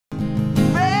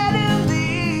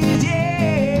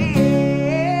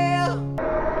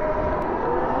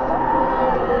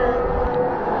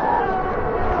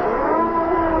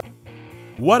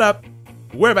What up?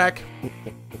 We're back.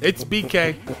 It's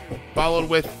BK, followed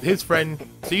with his friend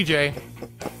CJ.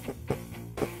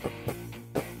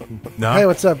 No. Hey,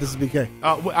 what's up? This is BK.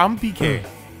 Well, I'm BK.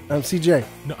 I'm CJ.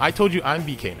 No, I told you I'm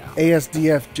BK now.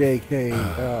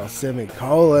 ASDFJK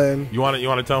semicolon. You want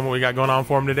to tell them what we got going on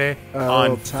for him today?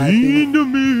 On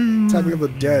Fiendemies. Typing of the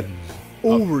Dead.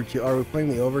 Overkill. Are we playing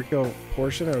the Overkill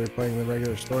portion, or are we playing the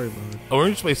regular story mode? Oh, we're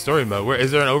just playing story mode. Where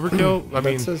is there an Overkill? I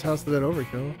mean, it says House of the Dead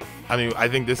Overkill. I mean, I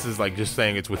think this is like just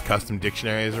saying it's with custom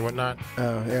dictionaries or whatnot.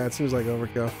 Oh yeah, it seems like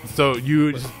Overkill. So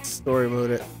you just Story mode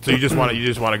it. So you just want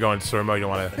to go into story mode. You don't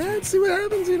want to. Yeah, let's see what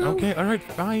happens. You know. Okay. All right.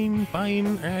 Fine. All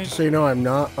right. Just so you know, I'm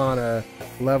not on a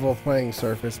level playing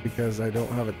surface because I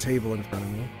don't have a table in front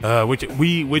of me.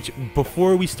 Which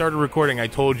before we started recording, I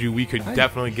told you we could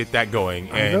definitely get that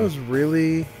going. Are those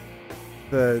really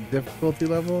the difficulty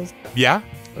levels? Yeah.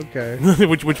 Okay.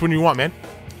 which one do you want, man?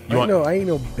 I ain't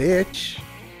no bitch.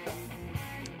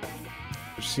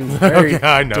 Which seems very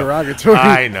derogatory.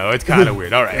 I know, it's kind of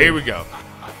weird. All right, here we go.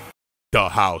 The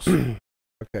house. Okay.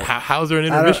 How's there an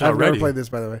intermission I've already? never played this,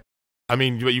 by the way. I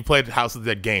mean, you played House of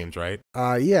the Dead games, right?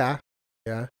 Yeah.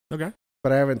 Okay.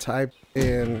 But I haven't typed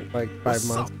in like 5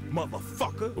 months.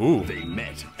 Motherfucker. Ooh. They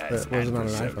met as That wasn't on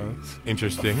an adversaries. iPhone.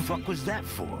 Interesting. What the fuck was that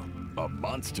for? A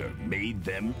monster made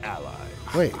them allies.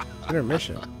 Wait,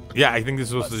 intermission. Yeah, I think this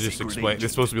is supposed to just explain. This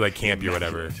is supposed to be like campy or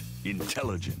whatever.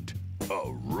 Intelligent.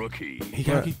 A rookie.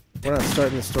 We're not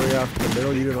starting the story off in the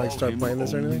middle. You didn't like start playing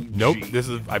this or anything? Nope. This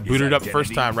is I booted up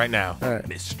first time right now. All right.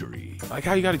 Mystery. I like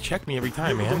how you got to check me every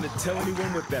time, man.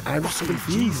 I'm just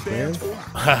confused, man.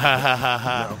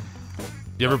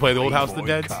 You ever play the old House of the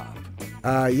Dead?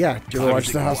 Yeah. Did you ever watch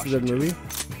the House of the Dead movie?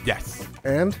 Yes.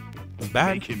 And? It's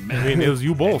bad. I mean, it was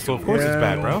you bowl, so of course it's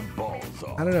bad, bro.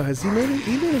 I don't know. Has he made a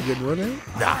good one, right?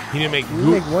 Nah, he didn't make. Did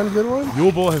he make one good one?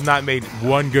 Yule Bowl has not made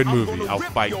one good movie. I'll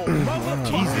fight.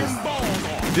 Jesus.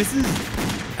 This is.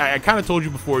 I kind of told you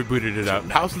before we booted it up.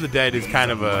 House of the Dead is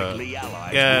kind of a.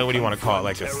 What do you want to call it?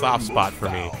 Like a soft spot for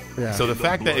me. Yeah. So the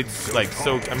fact that it's like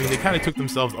so. I mean, they kind of took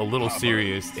themselves a little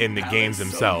serious in the games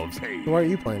themselves. Why are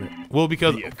you playing it? Well,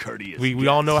 because we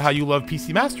all know how you love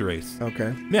PC Master Race.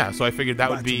 Okay. Yeah, so I figured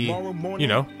that would be, you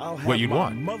know, what you'd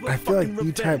want. I feel like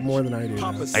you type more than I do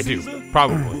now. I do,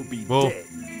 probably. Well,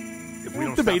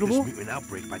 debatable. Man,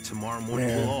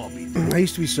 I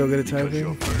used to be so good at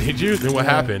typing. Did you? Then what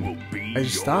happened? I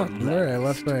just stopped. I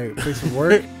left my place of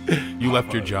work. You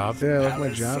left your job? Yeah, I left my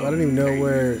job. I don't even know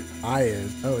where I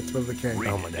is. Oh, it's above the king.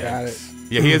 Oh my God. Got it.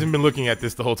 Yeah, he hasn't been looking at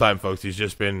this the whole time, folks. He's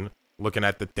just been looking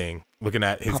at the thing, looking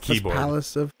at his keyboard.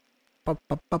 Palace of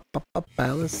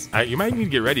Palace. You might need to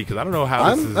get ready because I don't know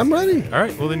how this is. I'm ready. All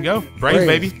right, well then go. Brains,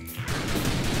 baby.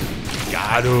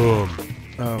 Got him.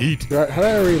 Oh. Eat. How do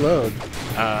I reload?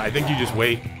 I think you just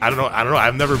wait. I don't know.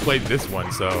 I've never played this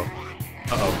one, so.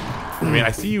 Uh-oh. I mean,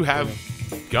 I see you have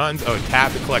guns. Oh,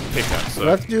 tab to collect pickups.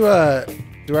 So. Do I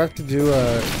have to do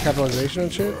capitalization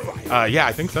and shit? Yeah,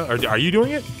 I think so. Are you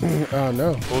doing it? Oh,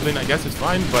 no. Well, then I guess it's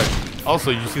fine. But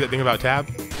also, you see that thing about tab?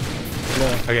 No.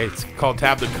 Okay, it's called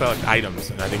tab to collect items,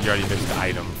 and I think you already missed the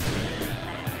item.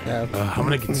 Yeah. I'm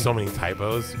gonna get so many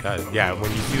typos. God, yeah,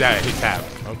 when you see that, I hit tab.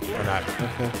 Oh, or not.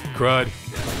 Okay. Crud.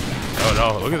 Oh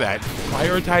no, look at that.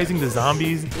 Prioritizing the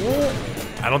zombies. What?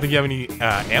 I don't think you have any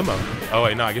ammo. Oh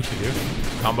wait, no, I guess you do.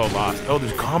 Combo lost. Oh,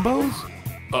 there's combos?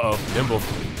 Uh-oh, nimble.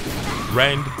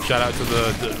 Rend, shout out to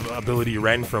the ability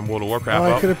Rend from World of Warcraft.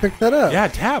 Oh, I could have picked that up. Yeah,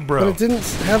 tab, bro. But it didn't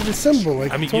have the symbol.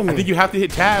 Like I mean, you told I me. think you have to hit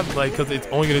tab, like, because it's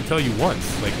only gonna tell you once.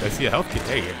 Like, I see a health kit.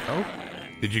 There you go.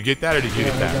 Did you get that, or did you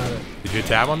hit tab? I got it. Did you hit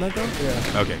tab on that though?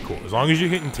 Yeah. Okay, cool. As long as you're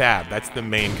hitting tab, that's the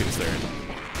main concern.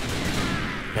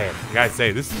 Man, I gotta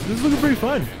say, this is looking pretty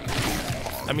fun.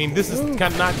 I mean, this is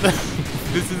kind of not the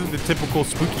this isn't the typical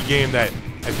spooky game that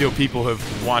I feel people have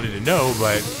wanted to know,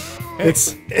 but hey.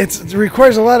 it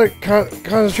requires a lot of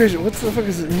concentration. What the fuck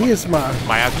is it? Miasma.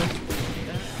 Miasma?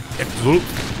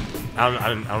 I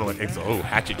don't know what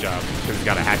hatchet job, because it's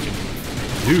got a hatchet.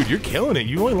 Dude, you're killing it.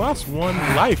 You only lost one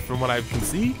life from what I can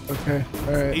see. Okay,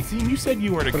 all right. Hey, see, you said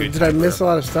you weren't a good Did I miss a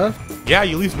lot of stuff? Yeah,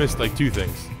 you at least missed like 2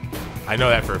 things. I know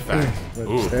that for a fact.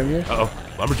 Ooh. Uh-oh.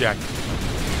 Lumberjack.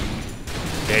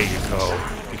 There you go.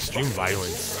 Extreme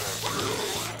violence.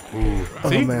 Ooh.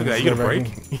 See? Man, look at that. You get a break.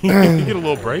 You get a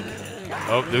little break.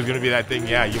 Oh, there's going to be that thing.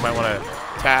 Yeah, you might want to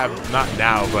tab, not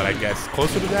now, but I guess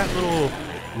closer to that little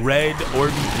red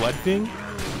Orby blood thing.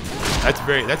 That's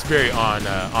very on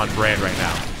brand right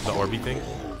now. The Orby thing.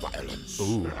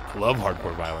 Ooh, love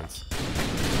hardcore violence.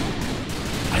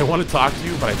 I want to talk to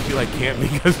you, but I feel I can't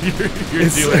because you're dealing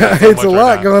with so it's much a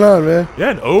lot going on, man.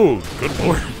 Yeah. And, oh, good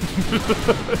lord.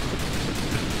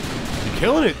 You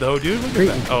killing it though, dude. Look at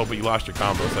Cretin. that. Oh, but you lost your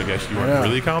combo, so I guess you weren't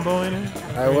really comboing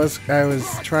it. I was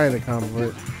trying to combo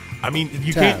it. I mean,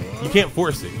 you can't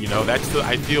force it. You know, that's the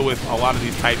I deal with a lot of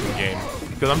these typing games.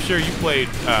 Because I'm sure you played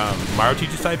Mario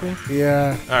teaches typing.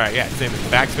 Yeah. All right, yeah, same.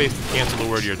 Backspace to cancel the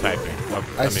word you're typing.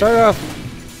 I started off.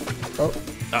 Oh.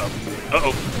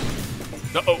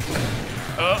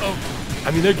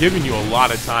 I mean, they're giving you a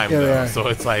lot of time, Yeah, though. So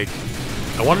it's like,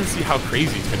 I wanted to see how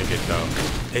crazy it's going to get, though.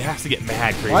 It has to get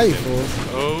mad crazy. Why, you fools?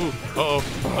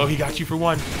 Oh, he got you for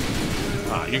one.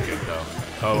 Ah, you're good, though.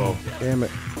 Oh. Damn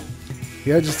it.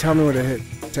 You gotta just tell me where to hit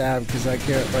tab, because I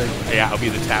can't, like... Yeah, I'll be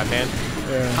the tab man.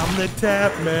 Yeah. I'm the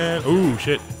tab man. Ooh,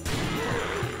 shit.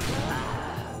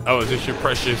 Oh, is this your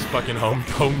precious fucking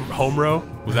home row?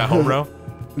 Was that home row?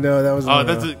 No, that was. Oh,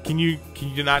 that's it. Can you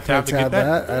not tab to get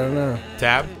that? I don't know.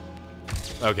 Tab?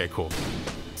 Okay, cool.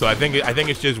 So I think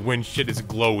it's just when shit is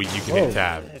glowy you can hit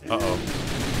tab.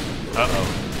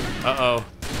 Uh-oh.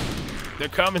 They're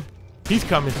coming. He's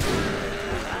coming.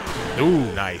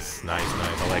 Ooh, nice.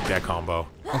 I like that combo.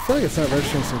 I feel like it's not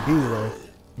registering some B though.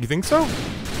 You think so?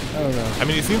 I don't know. I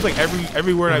mean, it seems like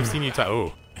every word I've seen you type.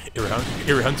 Oh,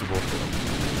 irrehuntable.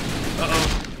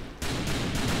 Uh-oh.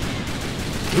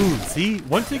 Ooh, see?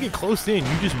 Once they get close in,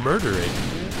 you just murder it.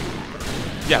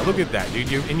 Yeah, look at that, dude.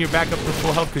 You're back up to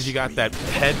full health because you got that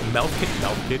health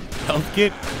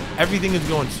kit. Everything is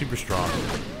going super strong.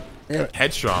 Yeah.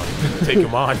 Headstrong. Take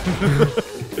him on.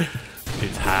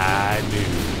 It's high noon.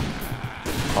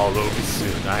 All over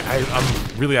soon.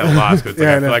 I'm really at a loss because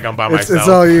I feel like I'm by myself. It's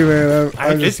all you, man.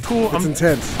 It's cool. It's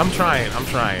intense. I'm trying.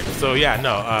 So yeah,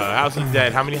 no. House of the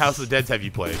Dead. How many House of the Deads have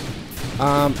you played?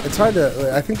 It's hard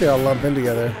to. I think they all lump in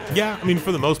together. Yeah, I mean,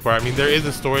 for the most part. I mean, there is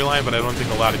a storyline, but I don't think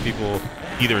a lot of people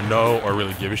either know or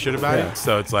really give a shit about it.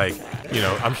 So it's like, you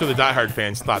know, I'm sure the diehard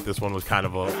fans thought this one was kind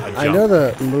of a jump. I know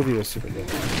the movie was super good.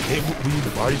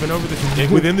 We've already been over this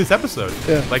within this episode.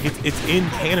 Yeah. Like it's in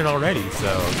canon already.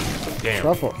 So damn.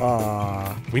 Truffle.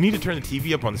 We need to turn the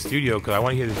TV up on the studio because I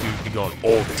want to hear this dude be going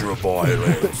ultra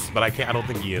violence. But I can't. I don't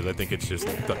think he is. I think it's just.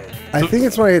 I think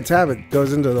it's when I hit tab, it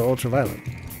goes into the ultraviolet.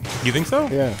 You think so?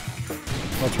 Yeah.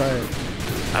 I'll try it.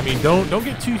 I mean, don't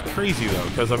get too crazy though,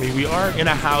 because I mean we are in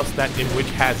a house which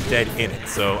has dead in it,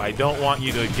 so I don't want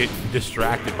you to get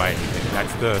distracted by anything.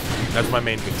 That's my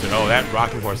main concern. Oh, that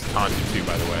rocking horse is taunted too,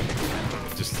 by the way.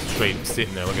 Just straight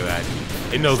sitting there. Look at that.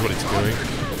 It knows what it's doing.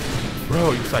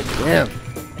 Bro, you're like, damn.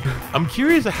 I'm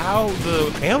curious how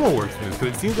the ammo works in this,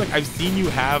 because it seems like I've seen you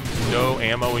have no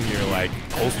ammo in your like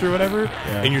holster or whatever,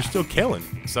 and you're still killing.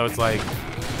 So it's like,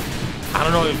 I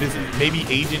don't know if this is, maybe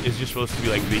Agent is just supposed to be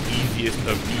like the easiest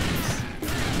of these.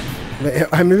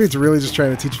 Maybe it's really just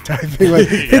trying to teach you typing. Like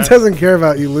it doesn't care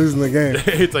about you losing the game.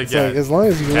 It's like, yeah, as long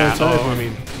as you can learn typing. I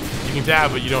mean, you can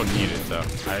tab, but you don't need it. So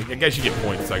I guess you get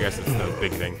points. So I guess it's the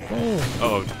big thing.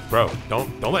 Oh, bro,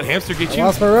 don't let hamster get you. I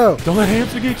lost my row. Don't let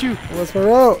hamster get you. I lost my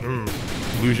row.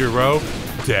 Lose your row.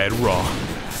 Dead raw.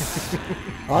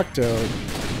 Octo.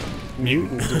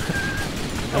 Mutant.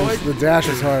 The dash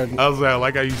is hard. I was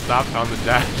like how you stopped on the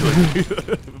dash.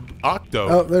 Like, Octo.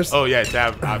 Oh, there's. Oh yeah,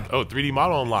 tab. 3D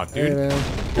model unlocked, dude.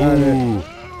 Hey, ooh,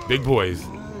 big boys.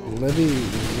 Libby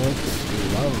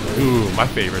looks lovely. Ooh, my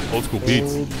favorite. Old school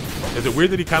beats. Is it weird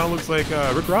that he kind of looks like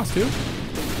Rick Ross too?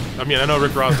 I mean, I know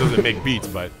Rick Ross doesn't make beats,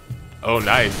 but oh,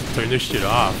 nice. Turn this shit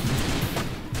off.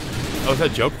 Oh, is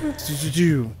that Joker?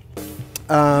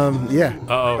 Yeah.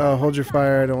 Uh-oh. Hold your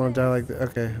fire. I don't want to die like that.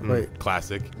 Okay, wait.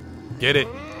 Classic. Get it.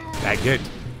 Back it.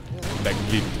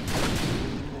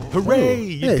 Hooray! Ooh,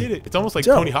 you did it. It's almost like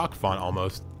Joe. Tony Hawk font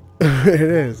almost. It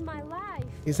is.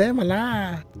 He saved my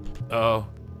life. Oh.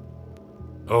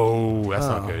 Oh, that's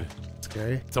not good.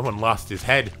 Scary. Someone lost his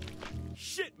head.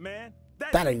 Shit, man.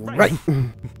 That ain't right.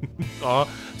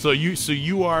 So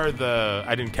you are the,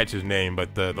 I didn't catch his name,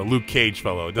 but the Luke Cage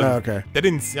fellow. Okay. That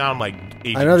didn't sound like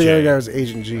Agent I know the J. other guy was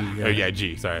Agent G. Oh yeah,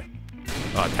 G. Sorry.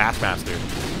 Taskmaster,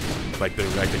 like the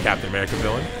Captain America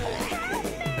villain.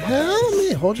 Hell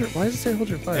me, hold your. Why does it say hold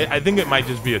your fire? I think it might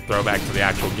just be a throwback to the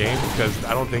actual game because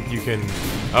I don't think you can.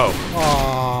 Oh.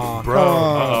 Aww,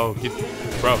 bro.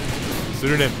 Bro.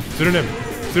 Pseudonym.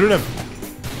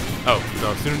 Oh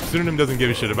no, Pseudonym doesn't give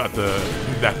a shit about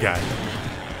that guy.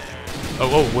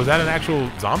 Oh, was that an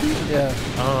actual zombie? Yeah.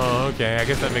 Oh, okay. I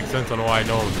guess that makes sense on why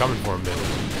no one was coming for him then.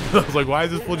 I was like, why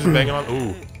is this fool just banging on?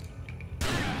 Ooh.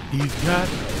 He's got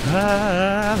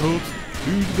high hopes.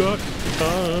 He's got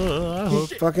high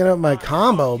hopes. Fucking up my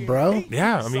combo, bro.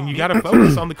 Yeah, I mean, you gotta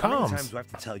focus on the comms. Do I have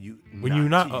to tell you When you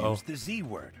not, use the Z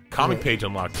word. Comic page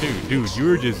unlocked too. Dude, you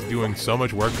were just doing so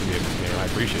much work for me in this game. I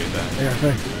appreciate that. Yeah,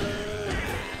 thanks.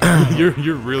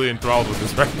 You're really enthralled with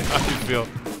this right now, I feel.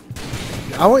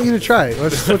 I want you to try it.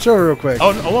 Let's switch over real quick.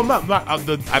 Oh, no, well, not. I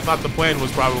thought the plan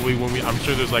was probably when I'm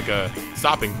sure there's like a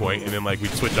stopping point, and then like we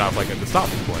switch off like at the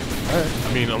stopping point. All right.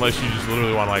 I mean, unless you just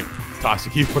literally want to like toss the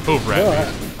keyboard over at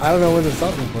me. I don't know when the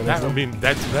stopping point is. I mean,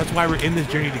 that's why we're in this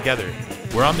journey together.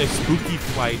 We're on this spooky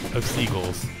flight of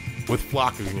seagulls with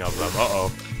flocking of them.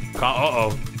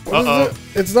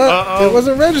 It's not. It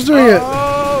wasn't registering it.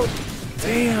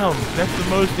 Damn, that's the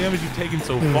most damage you've taken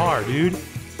so far, dude.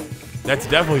 That's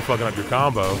definitely fucking up your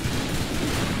combo.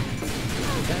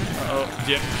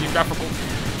 Geographical.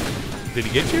 Did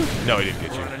he get you? No, he didn't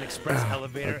get you.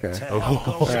 Okay.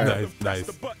 Oh, nice.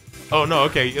 Oh no,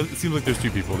 okay. It seems like there's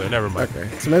two people there. Never mind. Okay,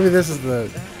 so maybe this is the.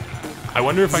 I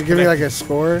wonder if I give me like a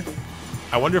score.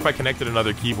 I wonder if I connected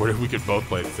another keyboard if we could both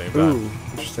play at the same time. Ooh,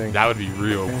 interesting. That would be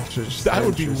real. That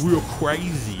would be real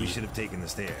crazy. We should have taken the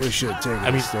stairs. We should have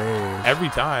taken the stairs. Every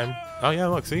time. Oh yeah,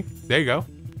 look, see? There you go.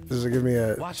 Does it give me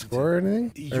a score or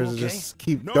anything? Or does it just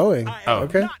keep going? Oh.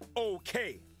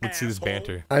 Okay. Let's see this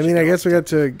banter. I mean, I guess we got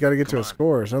to get to a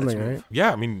score or something, right?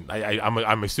 Yeah, I mean,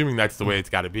 I'm assuming that's the way it's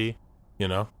got to be, you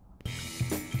know.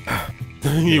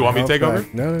 You want me to take over?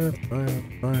 No,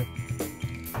 fine.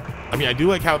 I mean, I do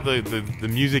like how the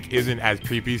music isn't as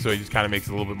creepy, so it just kind of makes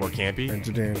it a little bit more campy.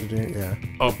 Yeah.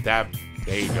 Oh,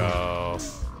 there you go.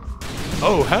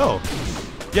 Oh hell,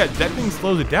 yeah, that thing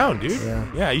slows it down, dude.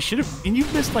 Yeah, you should have, and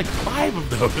you've missed like 5 of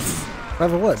those.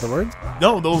 5 of what? The words?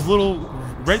 No, those little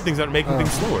red things that are making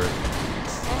things slower.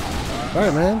 All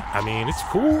right, man. I mean, it's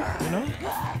cool, you know.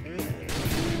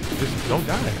 Just don't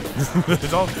die.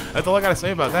 That's all I gotta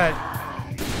say about that.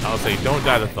 I'll say, don't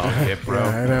die the thumb hit, bro.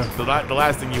 Yeah, I know. The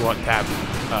last thing you want,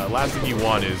 last thing you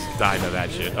want is dying to that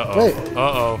shit. Wait.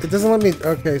 Uh-oh. It doesn't let me.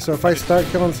 Okay, so if I start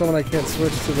killing someone, I can't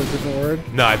switch to the different word?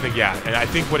 No, I think, yeah. And I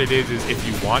think what it is if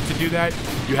you want to do that,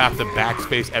 you have to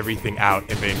backspace everything out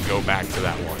and then go back to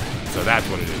that one. So that's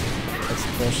what it is. That's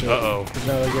bullshit. Uh-oh.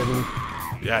 Now they're getting...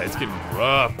 Yeah, it's getting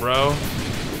rough, bro.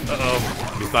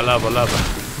 Uh-oh. It's I love.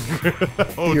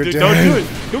 Oh, dude, don't do it.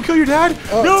 Don't kill your dad.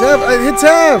 Oh, no! tab. I hit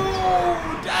tab.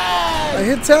 Dad! I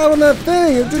hit tab on that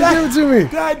thing. It didn't give it to me.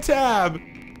 Dad tab.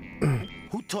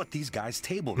 Who taught these guys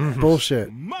table? Bullshit.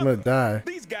 I'm gonna die.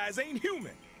 These guys ain't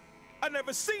human. I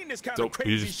never seen this kind So of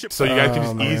crazy shit. so you guys can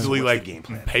just man. easily like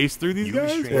pace through these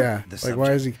guys? Yeah. Like,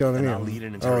 why is he killing any of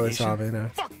them? Oh, they saw me now.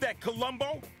 Fuck that,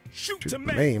 Columbo. Shoot to Shoot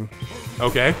me. name.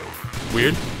 Okay.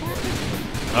 Weird.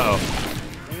 Uh-oh.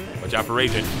 Watch out for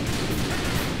Raging.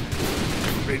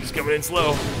 Raging's coming in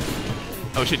slow.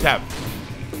 Oh shit, tab.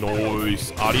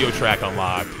 Nice. Audio track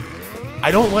unlocked.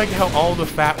 I don't like how all the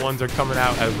fat ones are coming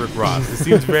out as Rick Ross. It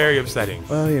seems very upsetting.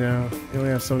 Well, you know, you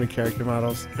only have so many character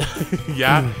models.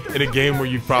 Yeah, in a game where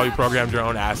you've probably programmed your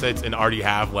own assets and already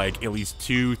have like at least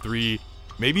 2, 3,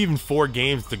 maybe even 4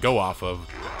 games to go off of.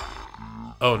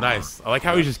 Oh, nice. I like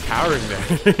how he's just cowering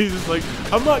there. He's just like,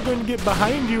 I'm not going to get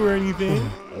behind you or anything.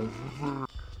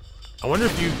 I wonder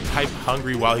if you type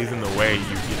hungry while he's in the way,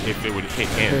 if it would hit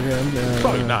him.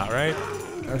 Probably not, right?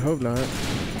 I hope not.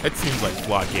 It seems like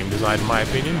flawed game design in my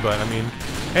opinion, but I mean,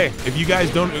 hey, if you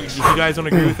guys don't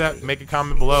agree with that, make a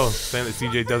comment below saying that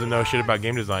CJ doesn't know shit about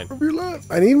game design.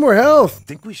 I need more health.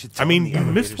 Think we should. I mean, you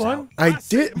missed one. I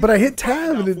did, but I hit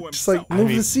tab and it just like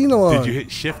moved the scene along. Did you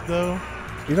hit shift though?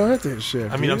 You don't have to hit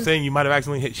shift. I mean, I'm saying you might have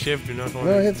accidentally hit shift or nothing.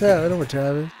 No, I hit tab. I know where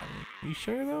tab is. You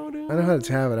sure though, dude? I know how to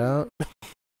tab it out.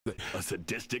 A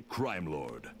sadistic crime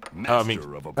lord. I mean,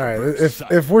 all right.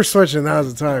 If we're switching,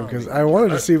 now's the time because I wanted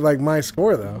to see like my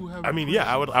score though. I mean,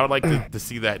 yeah, I would like to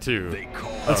see that too.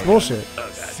 That's bullshit.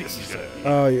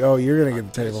 Oh, you're gonna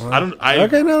get the table, huh?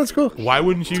 Okay, no, that's cool. Why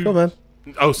wouldn't you? Cool, man.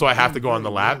 Oh, so I have to go on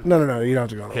the lap? No, you don't have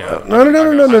to go on the lap.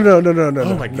 Yeah. No.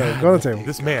 Oh my god, go on the table.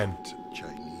 This man.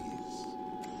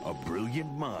 A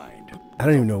brilliant mind. I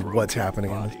don't even know what's happening.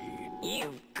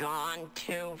 You've gone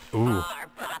too Ooh. far,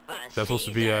 Papa. That's supposed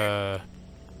to be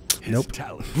Nope.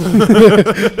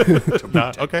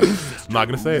 okay. I'm not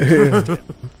gonna say it.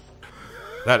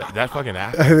 that fucking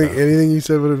ass. I think anything you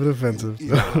said would have been offensive.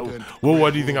 Well,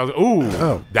 what do you think I was? Ooh,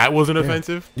 Oh. that wasn't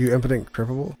offensive. You impotent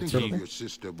crippable? Your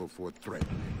sister before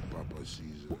threatening Papa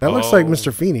Caesar. That looks like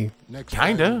Mr. Feeney.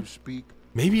 Kinda.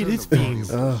 Maybe it is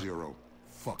Fiends.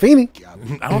 Feeney.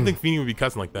 I don't think Fiendy would be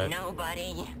cussing like that.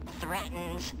 Nobody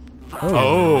threatens.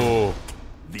 Oh.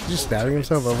 Just stabbing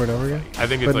himself over and over again, I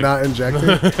think it's but like. not injecting.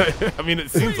 I mean, it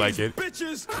seems like it.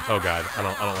 Bitches. Oh god, I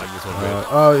don't like this one. Bit.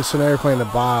 Oh, so now you're playing the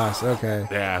boss. Okay.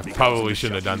 Yeah, probably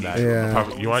shouldn't have done that. Yeah.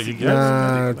 Probably, you want you guess?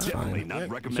 Nah, it's Definitely fine. not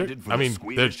recommended for I mean, the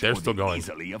squeamish they're or still the going.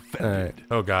 easily All offended. right.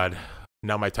 Oh god,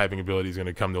 now my typing ability is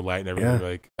gonna come to light and everything. Yeah. Be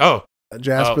like, oh,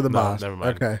 Jasper the no, boss. Never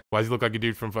mind. Okay. Why does he look like a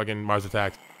dude from fucking Mars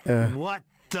Attacks? Yeah. What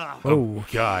the? Oh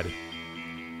god.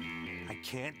 I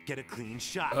can't get a clean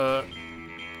shot.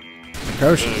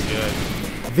 Precocious. Good.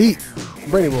 V.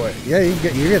 Brainy boy. Yeah, you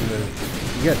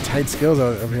got tight skills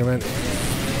over here, man.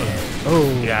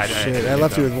 Oh, Yeah, shit. I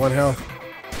left you with 1 health.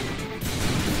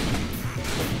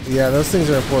 Yeah, those things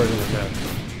are important.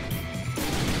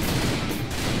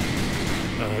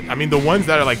 I mean, the ones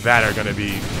that are like that are gonna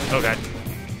be okay.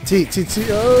 T.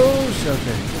 Oh, shit.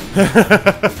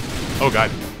 Okay. Oh god.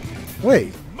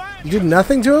 Wait, you did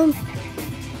nothing to him?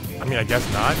 I mean, I guess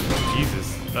not.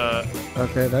 Jesus.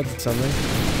 Okay, that's something.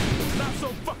 Not so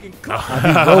fucking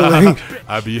Rolling.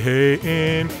 I be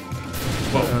hating.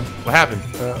 Whoa, what happened?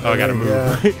 Oh, I gotta move.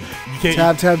 yeah. You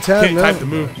can't Tab. can't No. type to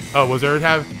move. Oh, was there a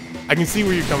tab? I can see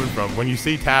where you're coming from. When you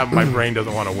say tab, my brain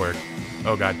doesn't want to work.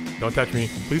 Oh god, don't touch me.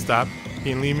 Please stop. Can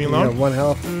you leave me You have alone? 1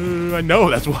 health. I know,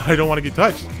 that's why I don't want to get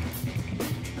touched.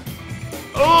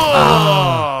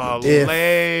 Oh,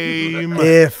 lame.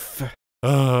 If.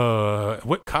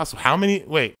 What cost? How many?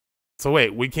 Wait. So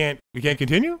wait, we can't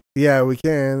continue? Yeah, we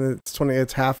can. It's 20.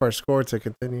 It's half our score to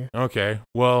continue. Okay.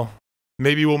 Well,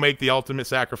 maybe we'll make the ultimate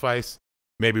sacrifice.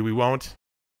 Maybe we won't.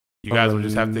 You guys will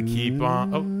just have to keep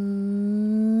on. Oh.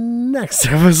 Next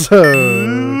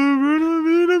episode.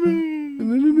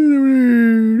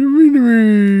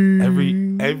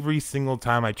 Every single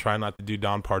time I try not to do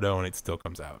Don Pardo and it still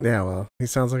comes out. Yeah, well, he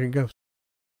sounds like a ghost.